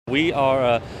We are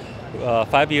a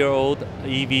 5-year-old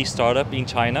EV startup in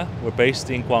China. We're based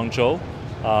in Guangzhou.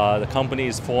 The company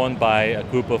is formed by a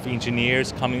group of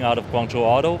engineers coming out of Guangzhou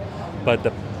Auto, but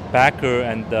the backer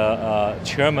and the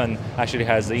chairman actually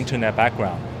has the internet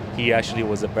background. He actually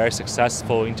was a very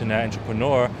successful internet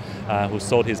entrepreneur who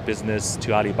sold his business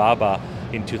to Alibaba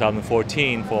in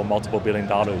 2014 for multiple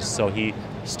 $billion. So he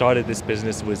started this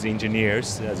business with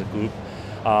engineers as a group.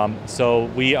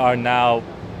 So we are now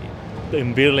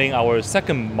unveiling our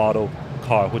second model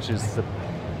car, which is the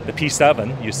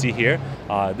P7 you see here.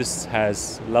 This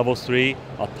has level 3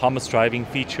 autonomous driving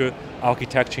feature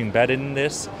architecture embedded in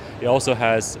this. It also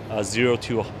has a 0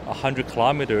 to 100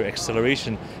 kilometer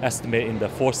acceleration estimate in the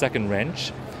 4-second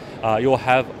range. You will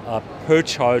have a per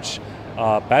charge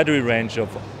battery range of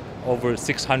over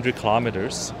 600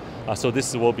 kilometers. So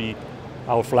this will be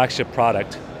our flagship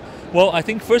product. Well, I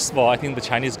think first of all, I think the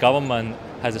Chinese government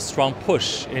has a strong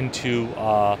push into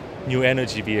new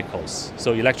energy vehicles.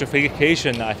 So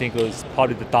electrification, I think, is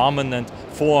probably the dominant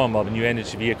form of new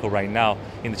energy vehicle right now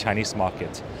in the Chinese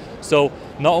market. So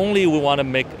not only we want to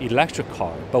make electric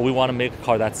car, but we want to make a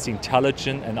car that's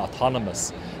intelligent and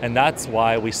autonomous. And that's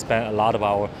why we spend a lot of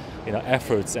our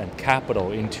efforts and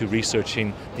capital into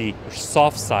researching the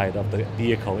soft side of the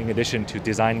vehicle, in addition to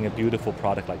designing a beautiful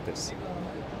product like this.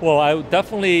 Well, I would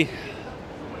definitely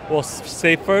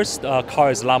say first, a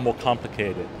car is a lot more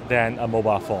complicated than a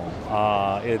mobile phone.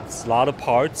 It's a lot of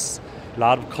parts, a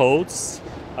lot of codes,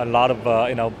 a lot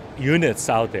of units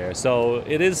out there. So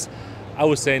it is, I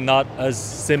would say, not as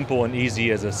simple and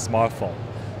easy as a smartphone.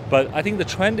 But I think the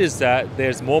trend is that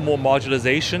there's more and more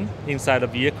modularization inside a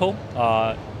vehicle.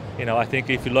 I think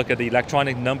if you look at the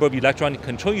number of electronic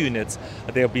control units,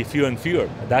 there will be fewer and fewer.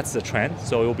 That's the trend,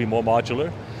 so it will be more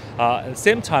modular. At the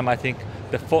same time, I think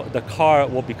the car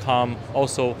will become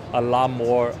also a lot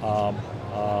more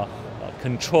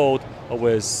controlled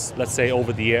with, let's say,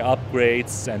 over-the-air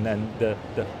upgrades and then the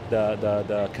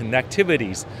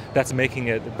connectivities that's making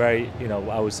it very,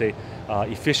 I would say,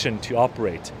 efficient to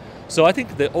operate. So I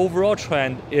think the overall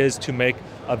trend is to make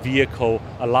a vehicle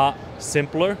a lot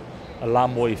simpler, a lot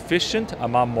more efficient, a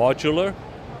lot modular,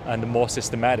 and more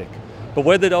systematic. But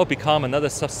whether it'll become another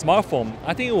smartphone,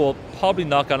 I think it will probably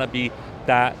not gonna be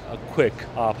that quick.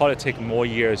 Probably take more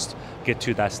years to get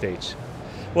to that stage.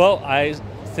 Well, I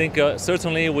think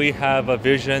certainly we have a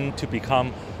vision to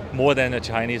become more than a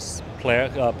Chinese player.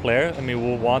 I mean,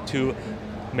 we'll want to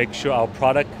make sure our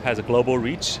product has a global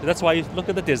reach. That's why you look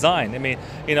at the design. I mean,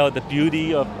 the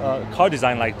beauty of car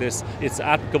design like this, it's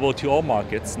applicable to all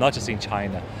markets, not just in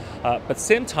China. But at the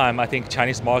same time, I think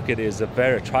Chinese market is a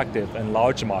very attractive and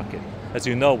large market. As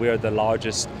you know, we are the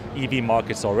largest EV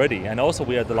markets already, and also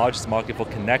we are the largest market for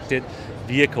connected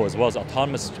vehicles as well as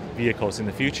autonomous vehicles in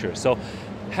the future. So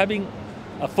having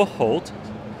a foothold,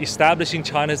 establishing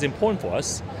China is important for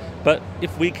us, but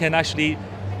if we can actually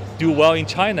do well in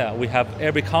China, we have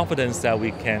every confidence that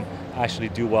we can actually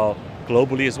do well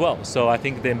globally as well. So I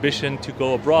think the ambition to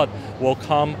go abroad will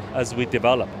come as we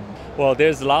develop. Well,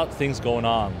 there's a lot of things going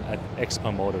on at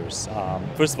Xpeng Motors.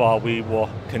 First of all, we will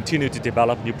continue to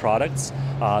develop new products.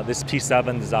 This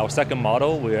P7 is our second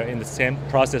model. We are in the same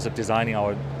process of designing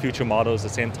our future models at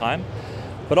the same time.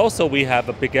 But also we have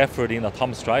a big effort in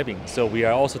autonomous driving. So we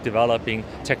are also developing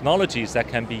technologies that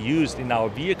can be used in our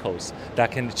vehicles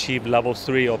that can achieve level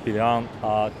 3 or beyond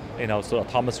so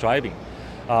autonomous driving.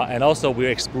 And also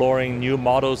we're exploring new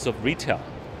models of retail.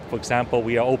 For example,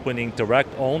 we are opening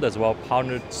direct-owned as well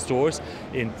partnered stores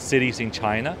in cities in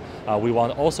China. We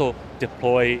want to also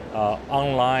deploy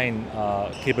online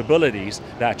capabilities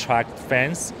that attract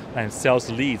fans and sales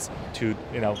leads to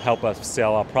help us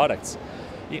sell our products.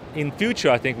 In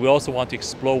future, I think we also want to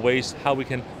explore ways how we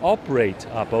can operate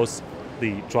both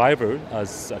the driver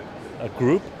as a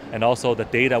group and also the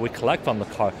data we collect from the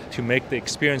car to make the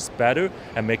experience better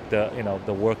and make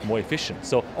the work more efficient.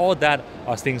 So all that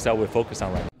are things that we're focused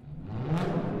on right now.